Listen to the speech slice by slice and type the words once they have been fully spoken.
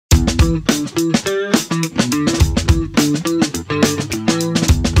To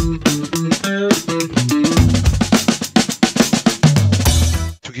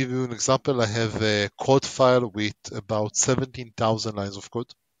give you an example, I have a code file with about 17,000 lines of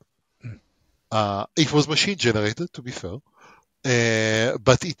code. It was machine generated, to be fair,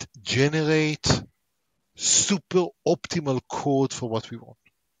 but it generates super optimal code for what we want.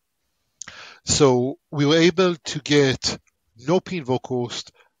 So we were able to get no p-invoke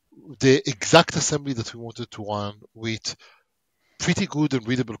cost, the exact assembly that we wanted to run with pretty good and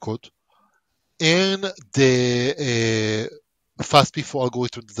readable code, and the fast-p4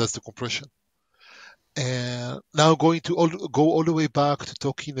 algorithm that does the compression. And now going to go all the way back to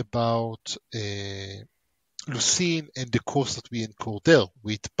talking about Lucene and the cost that we incur there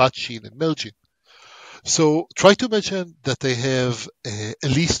with batching and merging. So try to imagine that I have a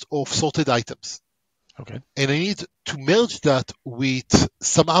list of sorted items. Okay. And I need to merge that with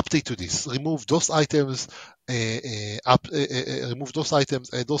some update to this. Remove those items, remove those items,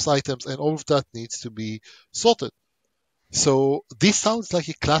 and those items, and all of that needs to be sorted. So this sounds like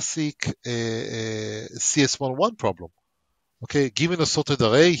a classic CS101 problem. Okay, given a sorted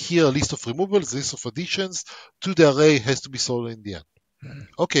array, here a list of removals, a list of additions to the array has to be sorted in the end.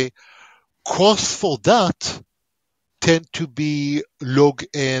 Okay, costs for that tend to be log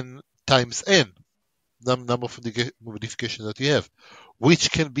n times n, the number of modifications that you have, which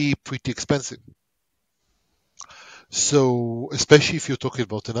can be pretty expensive. So, especially if you're talking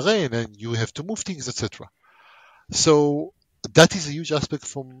about an array and then you have to move things, etc. So that is a huge aspect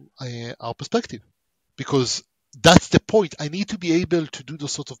from our perspective, because that's the point. I need to be able to do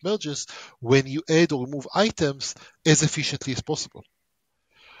those sort of merges when you add or remove items as efficiently as possible.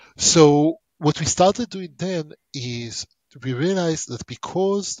 So what we started doing then is we realized that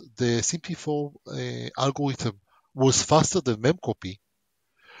because the CP4 algorithm was faster than memcopy,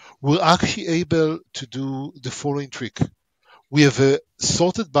 we're actually able to do the following trick. We have a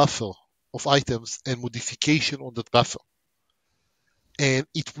sorted buffer of items and modification on that buffer. And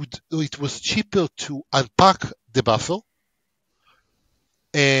it was cheaper to unpack the buffer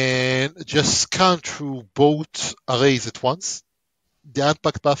and just scan through both arrays at once, the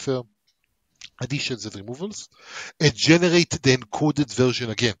unpacked buffer, additions and removals, and generate the encoded version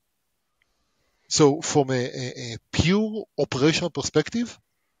again. So from a pure operational perspective,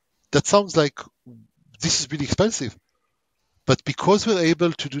 that sounds like this is really expensive. But because we're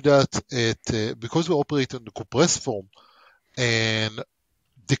able to do that, because we operate on the compressed form, and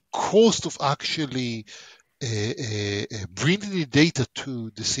the cost of actually bringing the data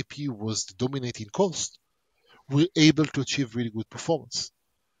to the CPU was the dominating cost, we're able to achieve really good performance.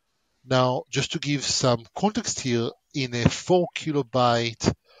 Now, just to give some context here, in a 4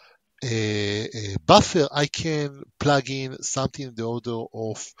 kilobyte buffer, I can plug in something in the order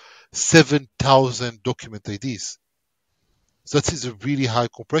of 7,000 document IDs. So that is a really high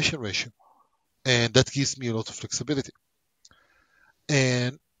compression ratio, and that gives me a lot of flexibility.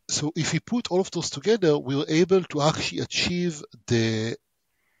 And so if we put all of those together, we were able to actually achieve the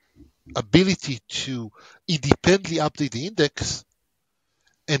ability to independently update the index,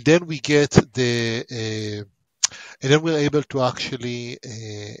 and then we get and then we're able to actually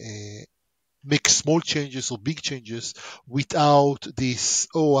make small changes or big changes without this,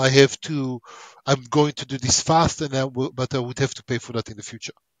 I'm going to do this fast, but I would have to pay for that in the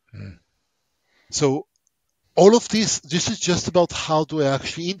future. So all of this is just about how do I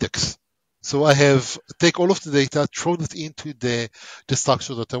actually index. So I take all of the data, throw it into the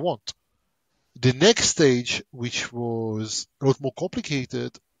structure that I want. The next stage, which was a lot more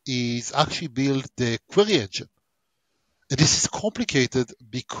complicated, is actually build the query engine. And this is complicated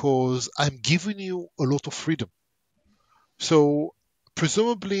because I'm giving you a lot of freedom. So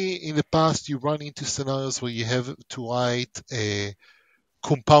presumably in the past, you run into scenarios where you have to write a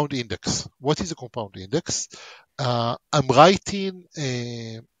compound index. What is a compound index? I'm writing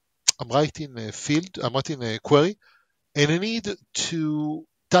a query, and I need to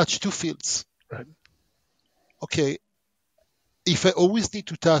touch two fields. Right. Okay. If I always need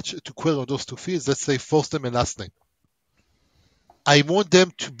to query on those two fields, let's say first name and last name, I want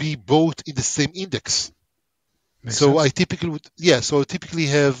them to be both in the same index. Makes so sense. I typically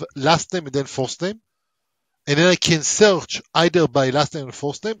have last name and then first name, and then I can search either by last name and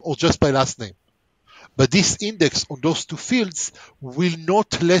first name or just by last name. But this index on those two fields will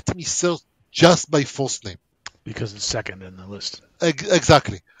not let me search just by first name. Because it's second in the list.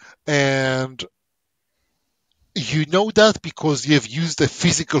 Exactly. And you know that because you have used a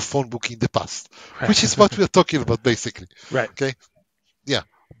physical phone book in the past, Right. which is what we're talking about basically. Right. Okay. Yeah.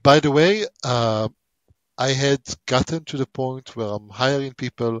 By the way, I I had gotten to the point where I'm hiring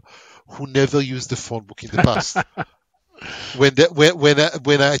people who never used the phone book in the past.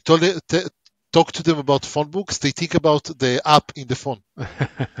 When I talk to them about phone books, they think about the app in the phone,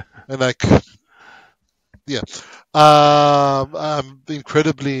 and like, yeah, I'm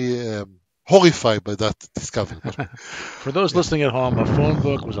incredibly horrified by that discovery. For those listening at home, a phone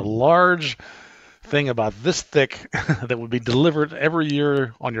book was a large thing about this thick that would be delivered every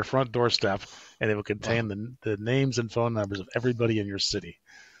year on your front doorstep, and it would contain the names and phone numbers of everybody in your city,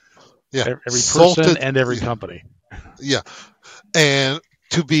 Yeah, every person sorted, and every company. yeah, and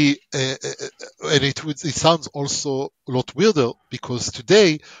to be and it sounds also a lot weirder because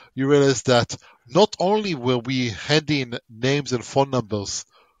today you realize that not only were we handing names and phone numbers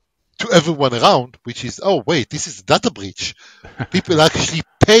to everyone around, which is, oh wait, this is a data breach. People actually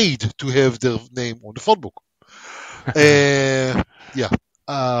paid to have their name on the phone book. Yeah.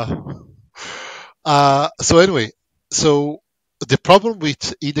 So anyway, so the problem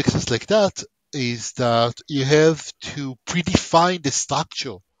with indexes like that is that you have to predefine the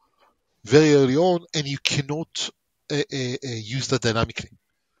structure very early on, and you cannot use that dynamically.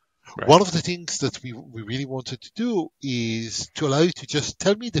 Right. One of the things that we really wanted to do is to allow you to just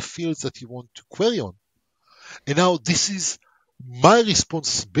tell me the fields that you want to query on. And now this is my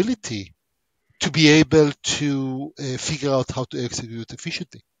responsibility to be able to figure out how to execute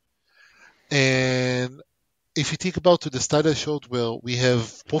efficiently. And if you think about the study I showed where we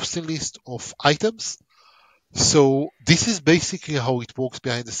have posting list of items, so this is basically how it works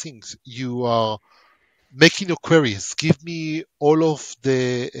behind the scenes. You are making your queries. Give me all of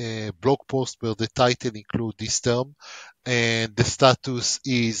the blog posts where the title include this term and the status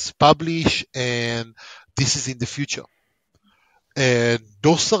is publish and this is in the future. And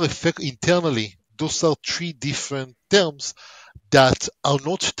those are internally, those are three different terms that are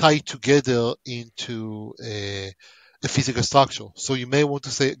not tied together into a physical structure. So you may want to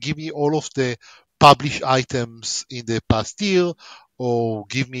say, give me all of the published items in the past year, or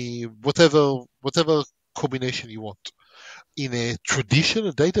give me whatever combination you want. In a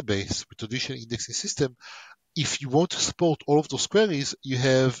traditional database with traditional indexing system, if you want to support all of those queries, you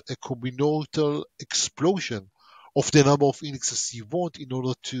have a combinatorial explosion of the number of indexes you want in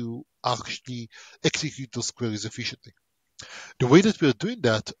order to actually execute those queries efficiently. The way that we are doing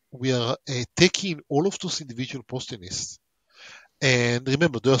that, we are taking all of those individual posting lists. And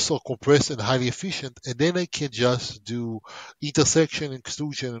remember, those are compressed and highly efficient. And then I can just do intersection,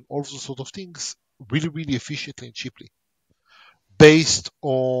 exclusion, and all of those sort of things really, really efficiently and cheaply based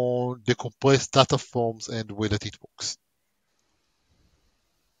on the compressed data forms and the way that it works.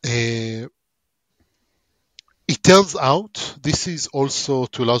 It turns out this is also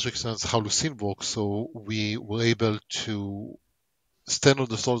to a large extent how Lucene works. So we were able to stand on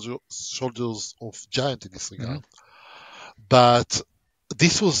the shoulders of giant in this regard. Mm-hmm. But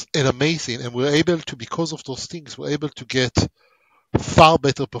this was an amazing, and we're able to, because of those things, we're able to get far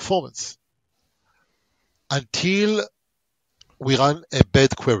better performance until we ran a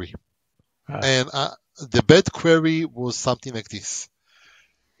bad query. And the bad query was something like this.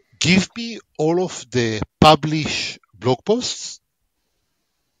 Give me all of the published blog posts,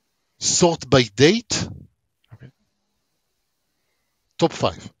 sort by date, okay. Top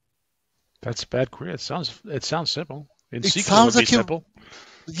 5. That's a bad query. It sounds simple. In SQL it would be simple.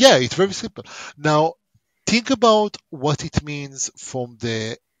 Yeah, it's very simple. Now, think about what it means from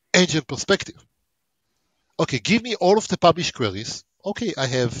the engine perspective. Okay, give me all of the published queries. Okay, I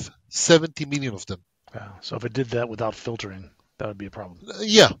have 70 million of them. Wow. So if it did that without filtering, that would be a problem.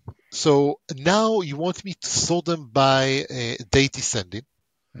 Yeah. So now you want me to sort them by date descending.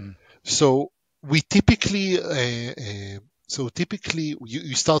 So we typically,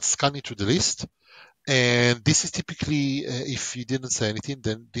 you start scanning through the list. And this is typically, if you didn't say anything,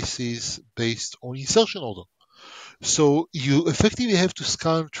 then this is based on insertion order. So you effectively have to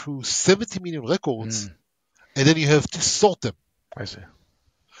scan through 70 million records, and then you have to sort them. I see.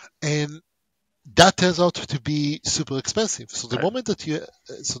 And that turns out to be super expensive. So the right. moment that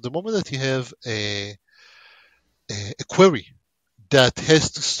you have a query that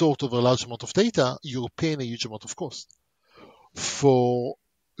has to sort over a large amount of data, you're paying a huge amount of cost. For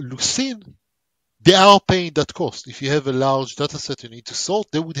Lucene, they are paying that cost. If you have a large data set you need to sort,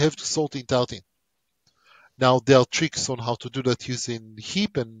 they would have to sort the entire thing. Now, there are tricks on how to do that using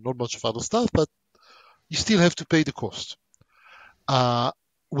heap and not much of other stuff, but you still have to pay the cost.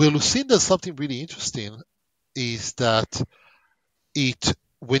 Where Lucene does something really interesting is that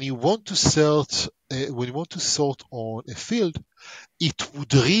when you want to sort on a field, it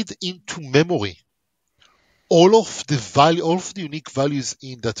would read into memory all of the unique values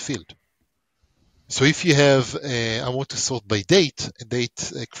in that field. So if you have, I want to sort by date, and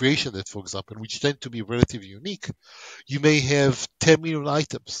date creation date, for example, which tend to be relatively unique, you may have 10 million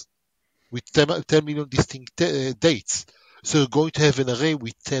items with 10 million distinct dates. So you're going to have an array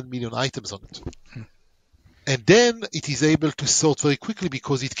with 10 million items on it. And then it is able to sort very quickly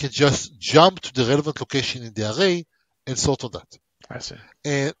because it can just jump to the relevant location in the array and sort on that. I see.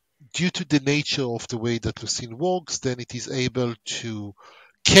 And due to the nature of the way that Lucene works, then it is able to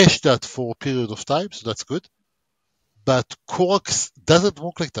cache that for a period of time, so that's good. But Corax doesn't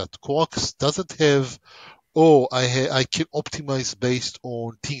work like that. Corax doesn't have, I can optimize based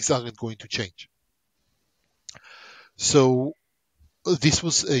on things aren't going to change. So this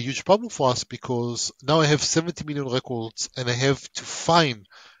was a huge problem for us because now I have 70 million records and I have to find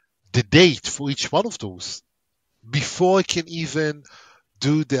the date for each one of those before I can even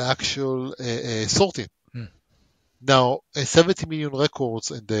do the actual sorting. Now, 70 million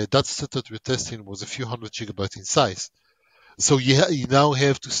records and the data set that we're testing was a few hundred gigabytes in size. So you now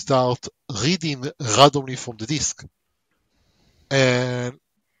have to start reading randomly from the disk. And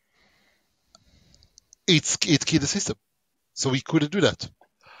it killed the system. So we couldn't do that.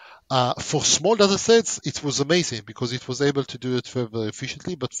 For small data sets, it was amazing because it was able to do it very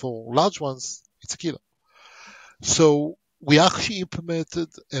efficiently, but for large ones, it's a killer. So we actually implemented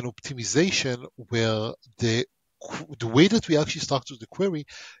an optimization where the way that we actually structure the query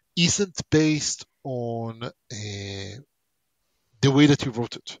isn't based on the way that you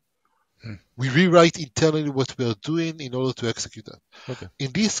wrote it. We rewrite internally what we are doing in order to execute that. Okay.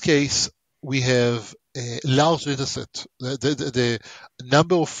 In this case, we have a large data set. The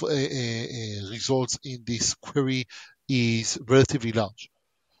number of results in this query is relatively large.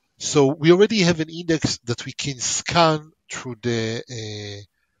 So we already have an index that we can scan through the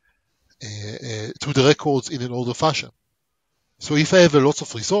records in an order fashion. So if I have a lot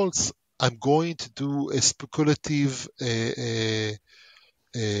of results, I'm going to do a speculative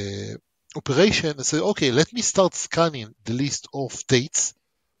operation and say, okay, let me start scanning the list of dates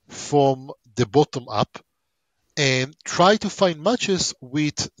from the bottom up and try to find matches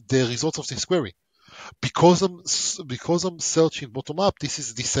with the results of this query. Because I'm searching bottom up, this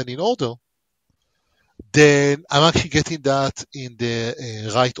is descending order, then I'm actually getting that in the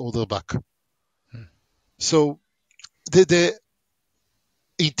right order back. So the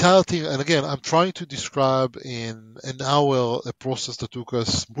entire thing, and again, I'm trying to describe in an hour a process that took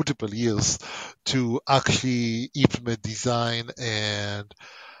us multiple years to actually implement design, and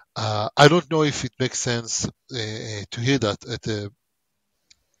I don't know if it makes sense to hear that at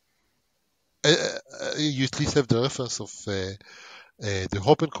you at least have the reference of the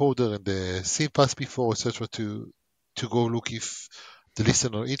Hop encoder and the SynPass before, etc., to go look if the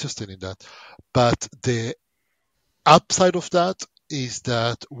listener are interested in that. But the upside of that is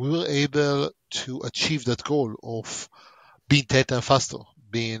that we were able to achieve that goal of being 10 times faster,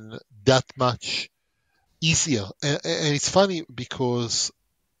 being that much easier. And it's funny because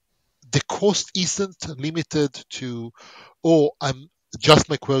the cost isn't limited to, just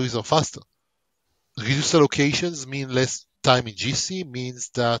my queries are faster. Reduced allocations mean less time in GC, means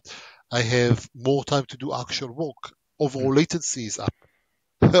that I have more time to do actual work. Overall latency is up.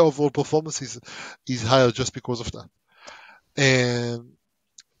 Overall performance is higher just because of that. And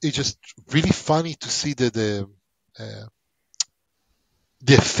it's just really funny to see the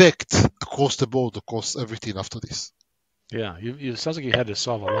effect across the board, across everything after this. Yeah, it sounds like you had to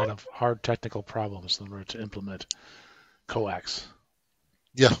solve a lot of hard technical problems in order to implement Coax.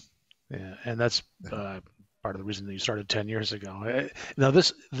 Yeah. Yeah, and that's part of the reason that you started 10 years ago. Now,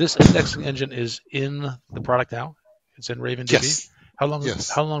 this indexing engine is in the product now? It's in RavenDB? Yes. How long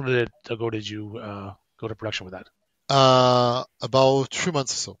ago did you go to production with that? About 3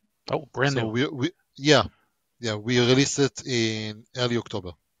 months or so. Oh, brand new. We released it in early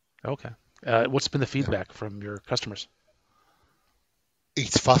October. Okay. What's been the feedback from your customers?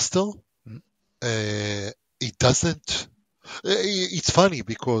 It's faster. It doesn't. It's funny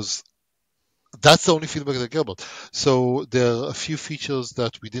because that's the only feedback I care about. So there are a few features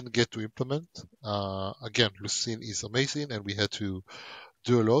that we didn't get to implement. Again, Lucene is amazing, and we had to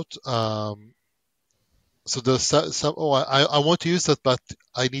do a lot. So there's some. I want to use that, but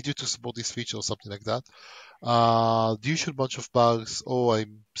I need you to support this feature or something like that. The usual bunch of bugs.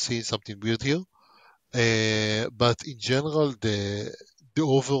 I'm seeing something weird here. But in general, the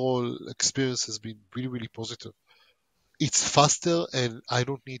overall experience has been really, really positive. It's faster, and I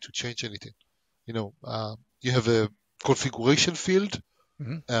don't need to change anything. You have a configuration field,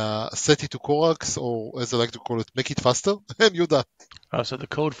 set it to Corax, or as I like to call it, make it faster, and you're done. So the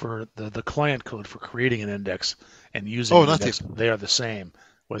code for the client code for creating an index and using an index, they are the same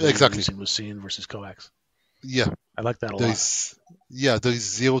whether you're exactly. using Lucene versus Coax. Yeah, I like that a there lot. is there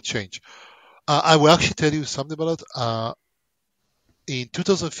is zero change. I will actually tell you something about it. In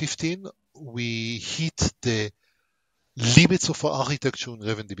 2015, we hit the limits of our architecture in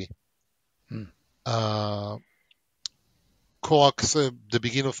RavenDB. Hmm. Corax, the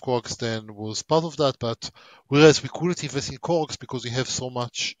beginning of Corax then was part of that, but whereas we couldn't invest in Corax because we have so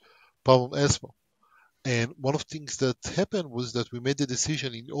much problem elsewhere. And one of the things that happened was that we made the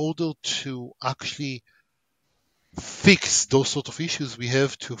decision in order to actually fix those sort of issues, we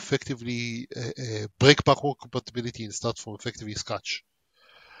have to effectively break backward compatibility and start from effectively scratch.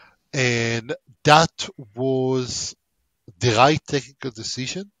 And that was the right technical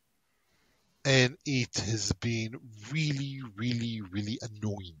decision. And it has been really, really, really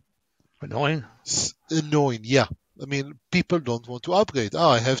annoying. Annoying? Annoying, yeah. I mean, people don't want to upgrade. Oh,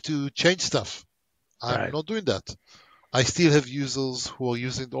 I have to change stuff. I'm Right. not doing that. I still have users who are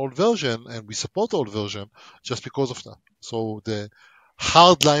using the old version, and we support the old version just because of that. So the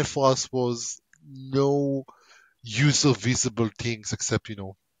hard line for us was no user visible things except,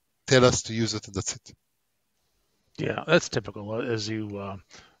 tell us to use it and that's it. Yeah, that's typical. As you,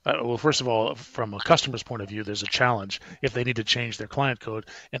 well, first of all, from a customer's point of view, there's a challenge if they need to change their client code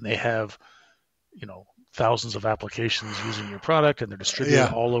and they have, thousands of applications using your product and they're distributed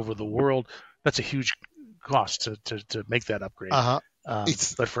Yeah. all over the world. That's a huge cost to make that upgrade.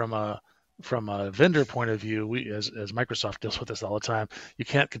 It's But from a vendor point of view, we as Microsoft deals with this all the time, you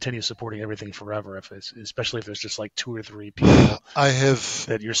can't continue supporting everything forever especially if there's just like 2 or 3 people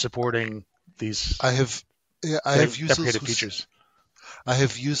that you're supporting these I have deprecated features. I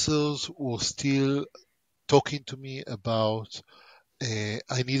have users who are still talking to me about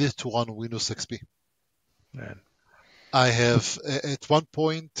I needed to run Windows XP. Man. I have at one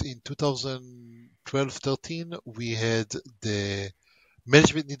point in 2012-13 we had the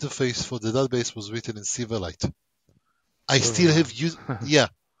management interface for the database was written in Silverlight. I still have used yeah.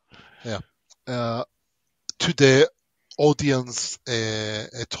 To the audience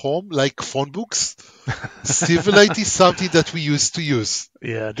at home, like phone books, Silverlight is something that we used to use.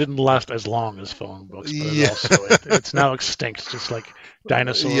 Yeah, it didn't last as long as phone books, but Yeah. it's now extinct, just like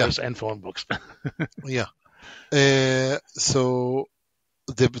dinosaurs and phone books. Yeah. So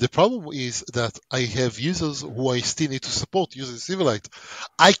the problem is that I have users who I still need to support using Silverlight.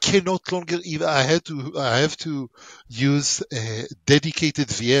 I cannot longer even. I have to use a dedicated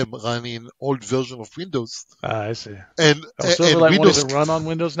VM running old version of Windows. I see. And Silverlight won't even run on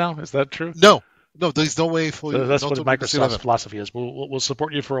Windows now. Is that true? No, there is no way for you. That's what Microsoft's philosophy is. We'll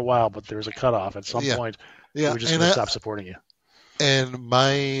support you for a while, but there's a cutoff at some point. We're just going to stop supporting you. And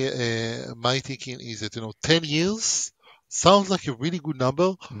my thinking is that 10 years sounds like a really good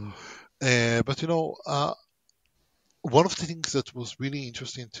number, but one of the things that was really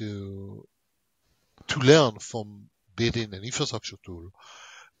interesting to learn from building an infrastructure tool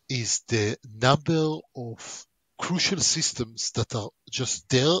is the number of crucial systems that are just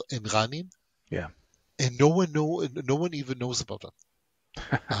there and running. Yeah. And no one even knows about them.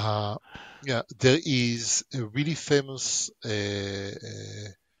 There is a really famous a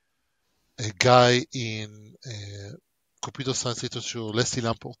guy in computer science literature, Leslie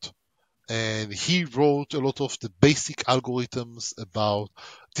Lamport, and he wrote a lot of the basic algorithms about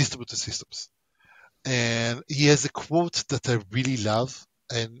distributed systems. And he has a quote that I really love,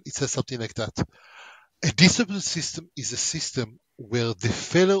 and it says something like that. A distributed system is a system where the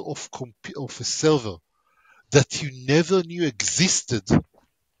failure of a server that you never knew existed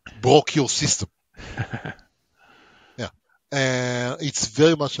broke your system. Yeah, and it's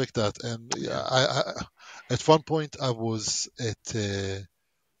very much like that. And I at one point I was at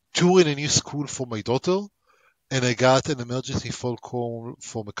touring a new school for my daughter, and I got an emergency phone call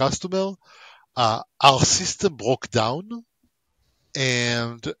from a customer. Our system broke down,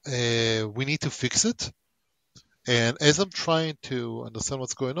 and we need to fix it. And as I'm trying to understand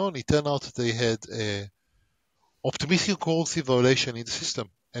what's going on, it turned out they had a optimistic currency violation in the system,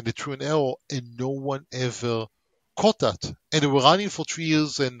 and they threw an error, and no one ever caught that. And they were running for 3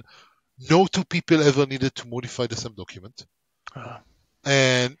 years, and no 2 people ever needed to modify the same document.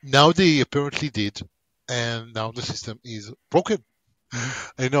 And now they apparently did, and now the system is broken.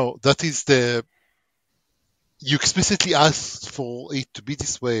 I know that is you explicitly asked for it to be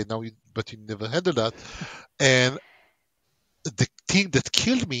this way, but you never handled that. And the thing that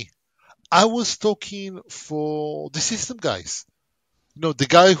killed me, I was talking for the system guys. The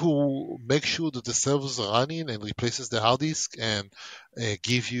guy who makes sure that the servers are running and replaces the hard disk and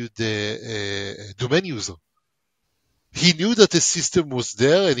give you the domain user. He knew that the system was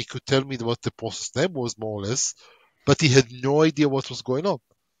there and he could tell me what the process name was more or less, but he had no idea what was going on.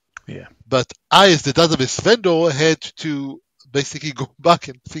 Yeah. But I, as the database vendor, had to basically go back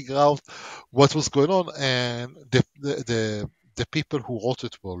and figure out what was going on. And the people who wrote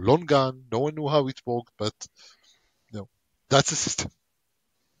it were long gone. No one knew how it worked, but that's the system.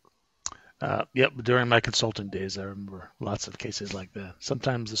 Yep. During my consulting days, I remember lots of cases like that.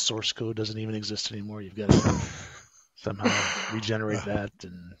 Sometimes the source code doesn't even exist anymore. You've got to somehow regenerate that,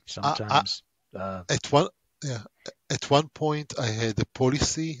 and sometimes. At one, yeah, at one point, I had a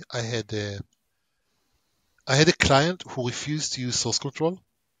policy. I had a client who refused to use source control.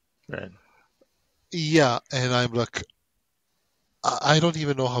 Right. Yeah, and I'm like, I don't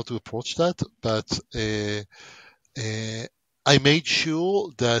even know how to approach that, but I made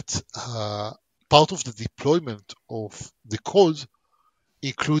sure that part of the deployment of the code,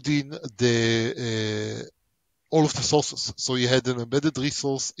 including the all of the sources. So you had an embedded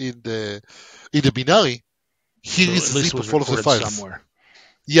resource in the binary. Here So is at the least zip it was of all of the recorded files. somewhere.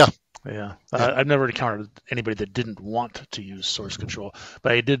 Yeah, Yeah, yeah, I've never encountered anybody that didn't want to use source control,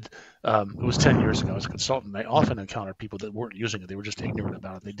 but I did. It was 10 years ago as a consultant. I often encountered people that weren't using it; they were just ignorant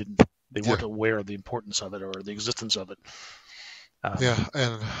about it. They yeah, weren't aware of the importance of it or the existence of it. yeah.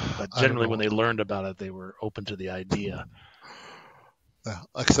 And But I don't generally, know. when they learned about it, they were open to the idea.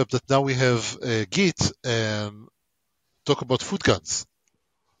 Except that now we have Git and talk about food guns.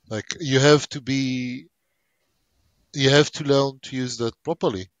 Like you have to learn to use that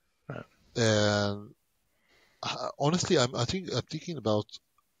properly. Right. And honestly, I'm thinking about.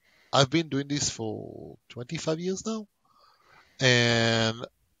 I've been doing this for 25 years now, and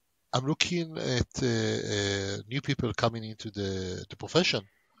I'm looking at new people coming into the profession,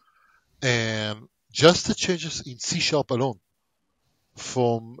 and just the changes in C# alone,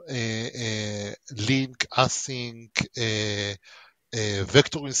 from link, async,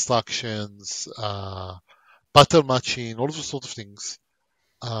 vector instructions, pattern matching, all of those sort of things.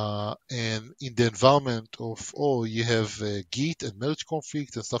 And in the environment of, you have Git and merge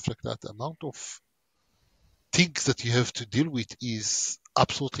conflict and stuff like that, the amount of things that you have to deal with is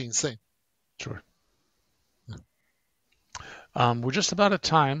absolutely insane. Sure. We're just about at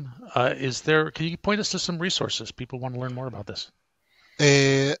time. Can you point us to some resources? People want to learn more about this.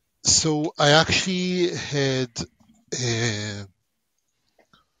 So I actually had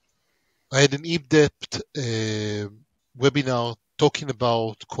an in-depth webinar talking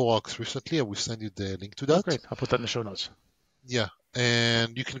about Corax recently. I will send you the link to that. Great. I'll put that in the show notes. Yeah,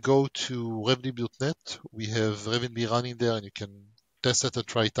 and you can go to RavenDB.net. We have RavenDB running there, and you can test it and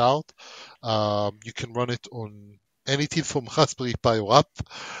try it out. You can run it on anything from Raspberry Pi or up,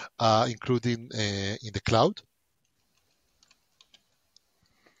 including in the cloud.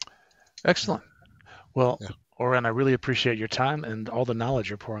 Excellent. Well, Yeah. Oren, I really appreciate your time and all the knowledge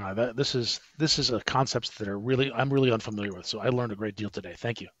you're pouring on. This is a concepts that I'm really unfamiliar with. So I learned a great deal today.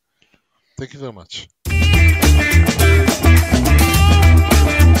 Thank you. Thank you very much.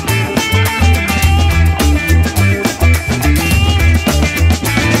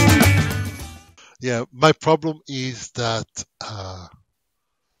 Yeah, my problem is that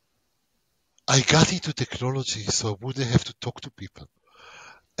I got into technology so I wouldn't have to talk to people.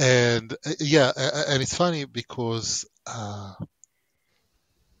 And and it's funny because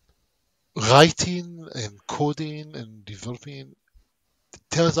writing and coding and developing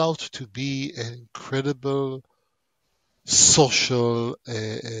turns out to be an incredible social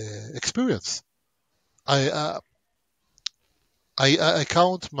experience. I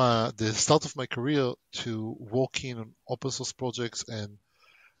count the start of my career to working on open source projects and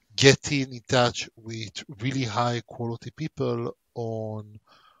getting in touch with really high quality people on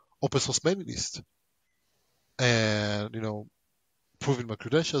open source mailing list, and proving my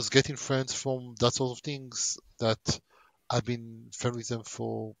credentials, getting friends from that sort of things that I've been friends with them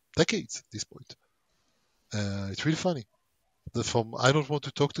for decades at this point. It's really funny. From I don't want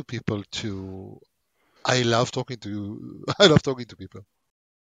to talk to people to I love talking to people.